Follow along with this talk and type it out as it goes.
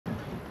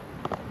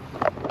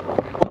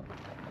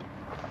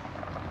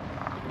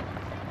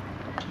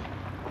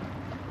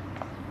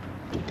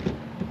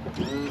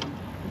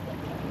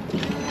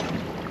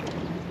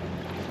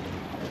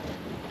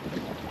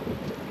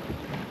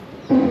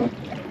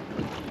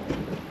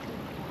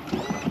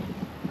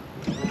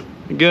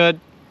good?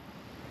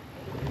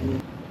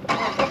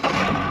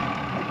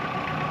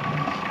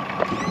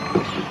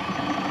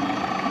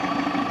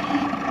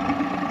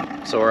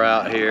 So we're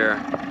out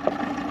here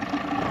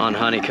on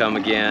Honeycomb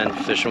again,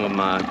 fishing with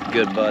my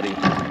good buddy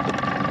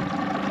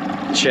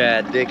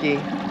Chad Dickey.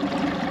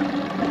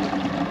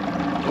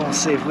 We'll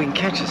see if we can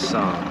catch us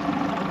some.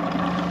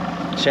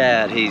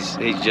 Chad, he's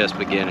just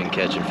beginning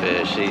catching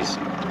fish. He's,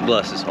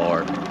 bless his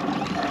heart.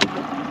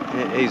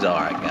 He's all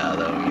right guy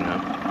though, you know.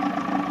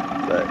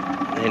 But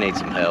he needs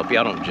some help.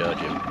 Y'all don't judge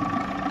him.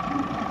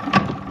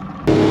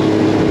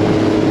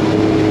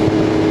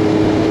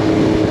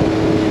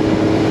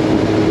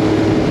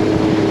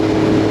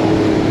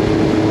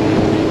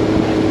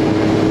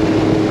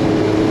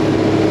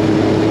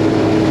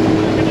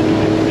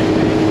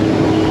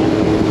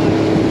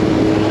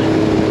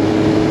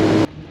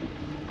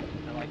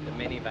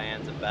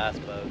 Minivans and bass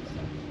boats.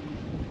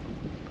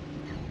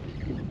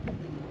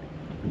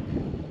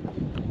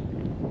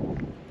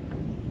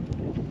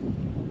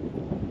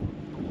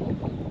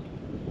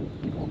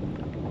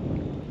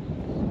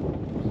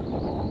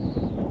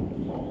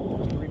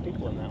 There's 3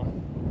 people in that one.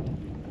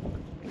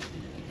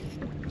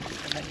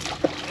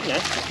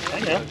 I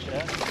know.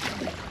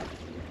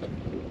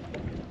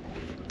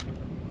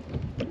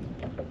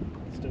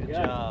 Still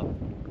got it.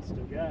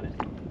 Still got it.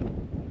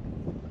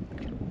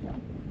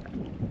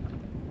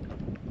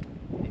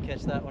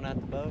 Catch that one at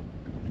the boat?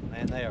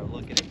 Man, they are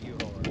looking at you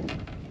hard.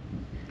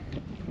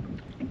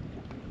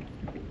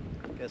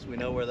 Guess we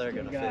know where they're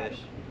gonna fish.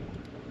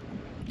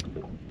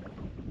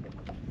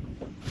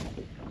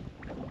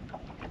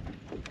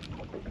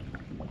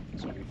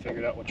 So you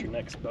figured out what your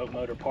next boat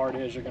motor part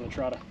is you're gonna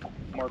try to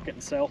market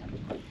and sell?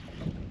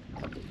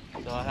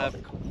 So I have,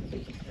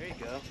 there you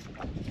go.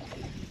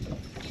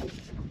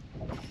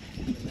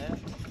 And that.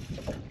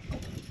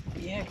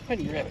 Yeah, go ahead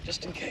and grab it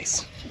just in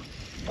case.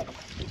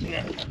 No,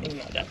 he's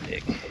not that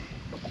big.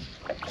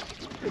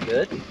 Pretty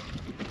good.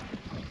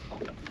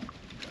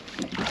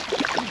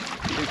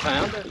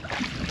 2-pounder.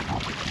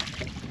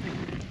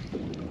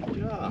 Good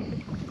job.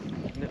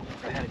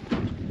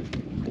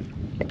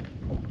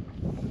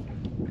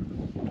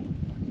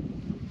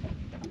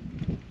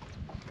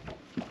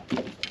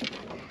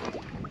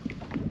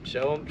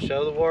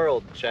 Show the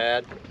world,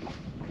 Chad.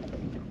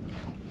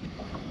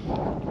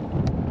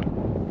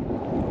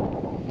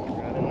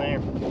 Right in there.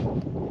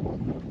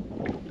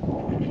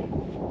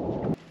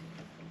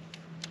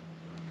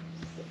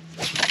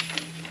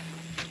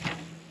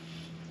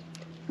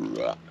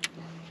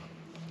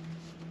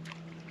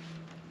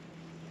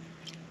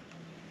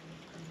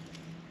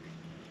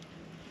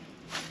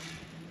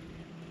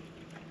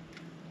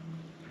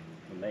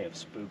 They may have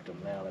spooked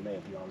them now. They may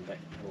have gone back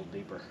a little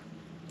deeper.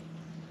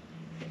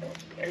 Oh,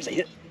 there's a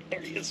hit.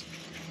 There he is.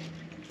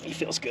 He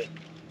feels good.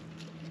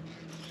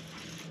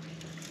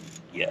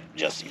 Yeah,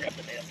 just grab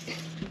the net.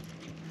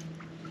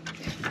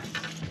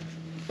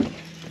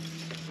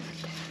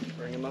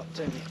 Bring him up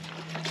to me.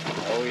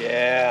 Oh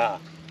yeah.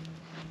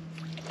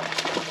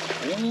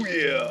 Oh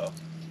yeah.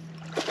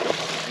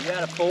 You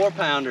got a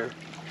 4-pounder.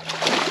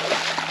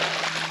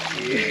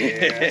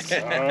 Yeah,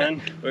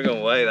 son. We're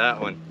gonna weigh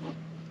that one.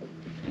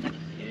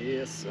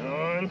 Yeah,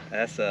 son.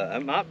 That's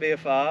that might be a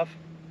 5.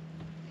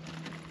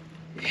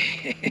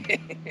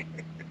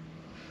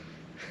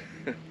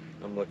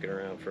 I'm looking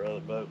around for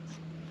other boats.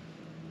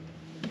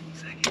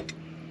 Second.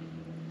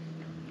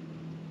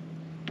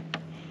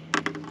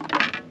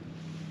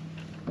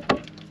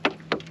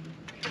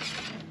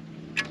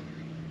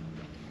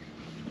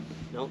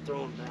 Don't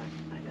throw them back.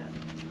 I got it.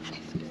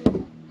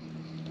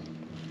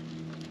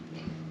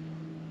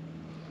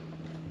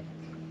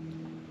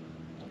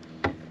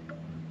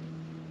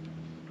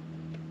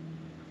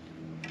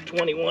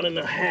 21 and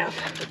a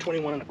half, or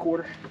 21 and a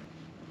quarter.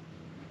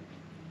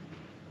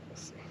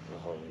 Let's see. Oh,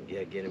 hold on.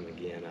 Yeah, get him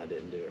again. I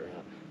didn't do it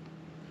right.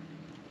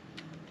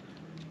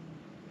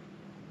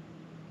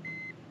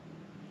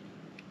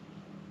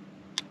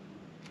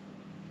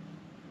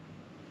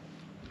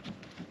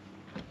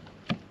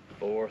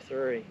 Four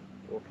 3,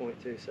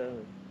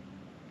 4.27.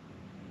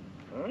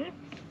 All right.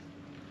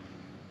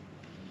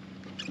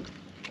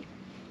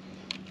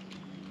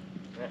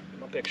 All right,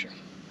 my picture.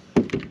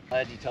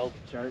 Glad you told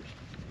the church.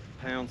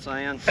 Pound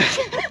sand.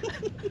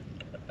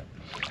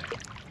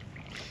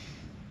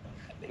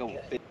 Go.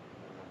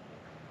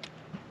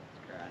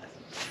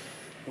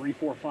 3,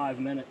 4, 5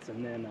 minutes,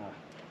 and then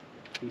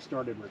he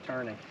started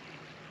returning.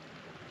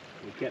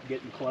 We kept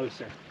getting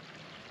closer.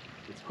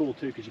 It's cool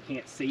too because you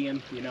can't see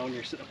him, you know, when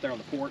you're sitting up there on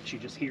the porch, you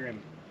just hear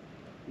him,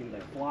 you know,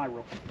 they fly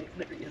real.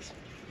 There he is.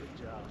 Good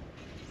job.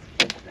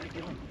 There you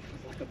go.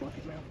 It's like a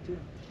bucket mouth too.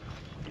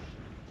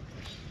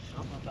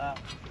 Something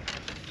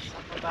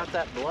about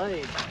that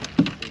blade.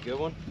 A good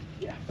one?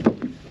 Yeah. I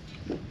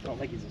don't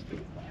think he's as big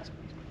as last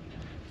one.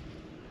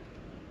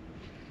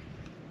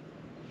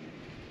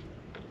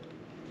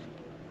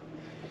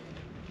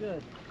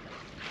 Good.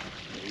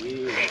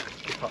 Yeah.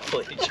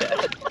 Holy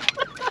Chad.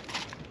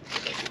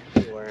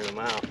 We're wearing them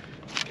out.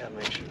 Gotta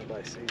make sure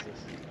nobody sees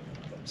us.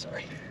 I'm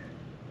sorry.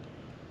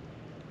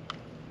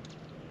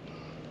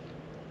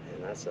 And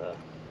And it's a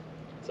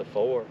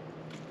 4.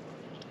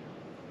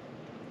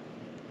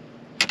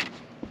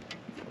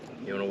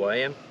 You want to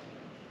weigh him?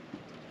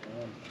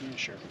 Yeah,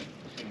 sure.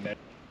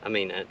 I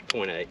mean at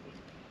 0.8.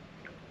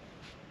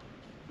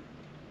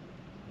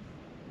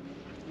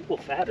 Equal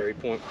fat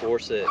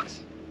 3.46.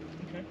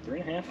 Okay,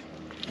 3.5.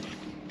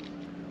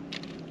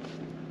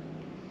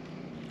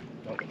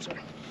 Oh, I'm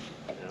sorry.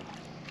 Yeah.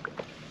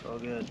 It's all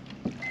good.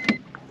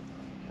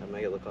 Gotta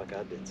make it look like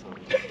I did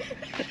something.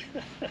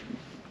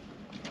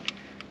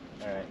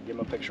 Alright, give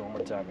him a picture one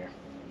more time here.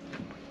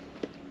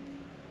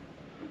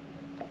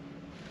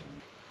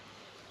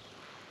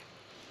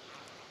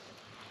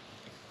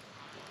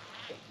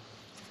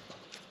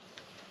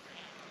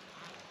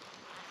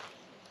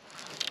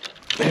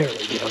 There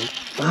we go.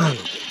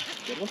 Finally.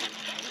 Good one.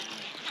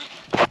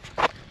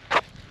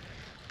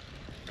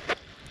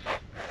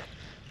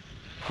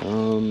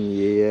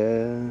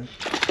 Yeah.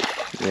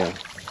 Yeah.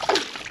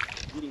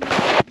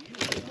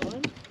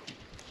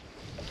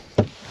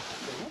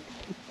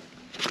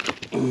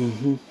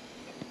 Mm-hmm.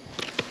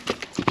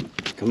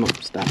 Come on,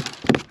 stop.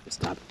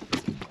 Stop.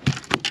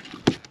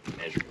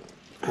 Measure.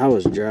 I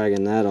was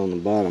dragging that on the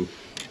bottom.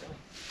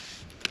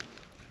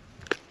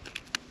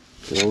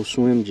 Good old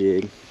swim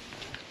jig.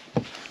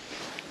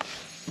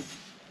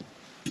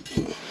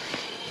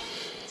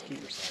 Let's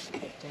keep your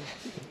side.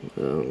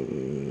 15.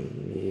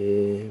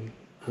 Yeah.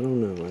 I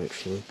don't know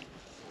actually.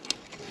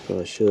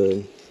 Probably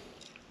should.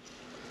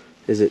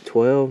 Is it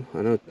 12?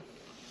 I know it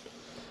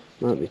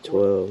might be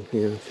 12.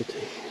 Yeah,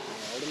 15.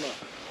 Hold him up.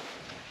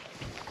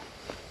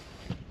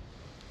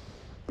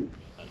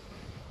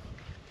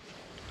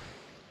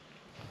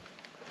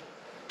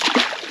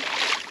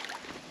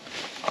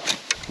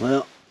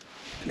 Well,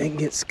 didn't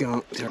get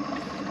skunked.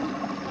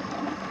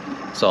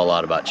 Saw a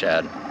lot about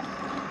Chad.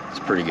 It's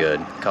pretty good.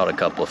 Caught a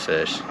couple of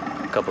fish,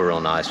 a couple of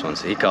real nice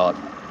ones. He caught,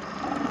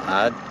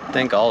 I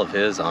think, all of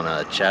his on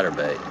a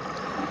chatterbait.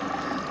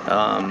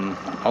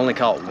 Only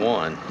caught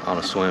one on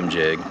a swim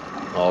jig,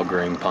 all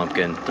green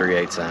pumpkin,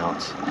 3/8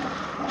 ounce.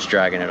 Just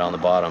dragging it on the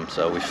bottom.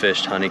 So we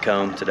fished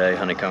Honeycomb today,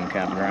 Honeycomb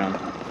Campground.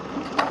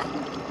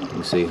 You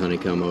can see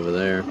Honeycomb over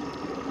there.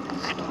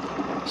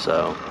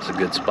 So it's a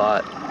good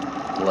spot.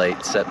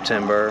 Late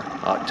September,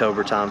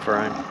 October time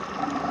frame.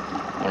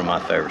 One of my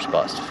favorite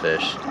spots to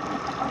fish.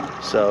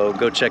 So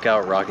go check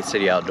out Rocket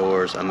City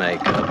Outdoors. I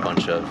make a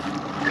bunch of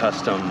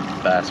custom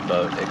bass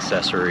boat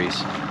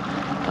accessories,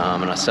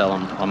 and I sell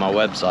them on my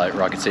website,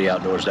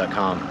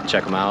 rocketcityoutdoors.com.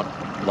 Check them out.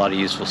 A lot of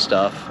useful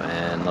stuff,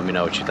 and let me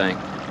know what you think.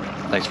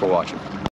 Thanks for watching.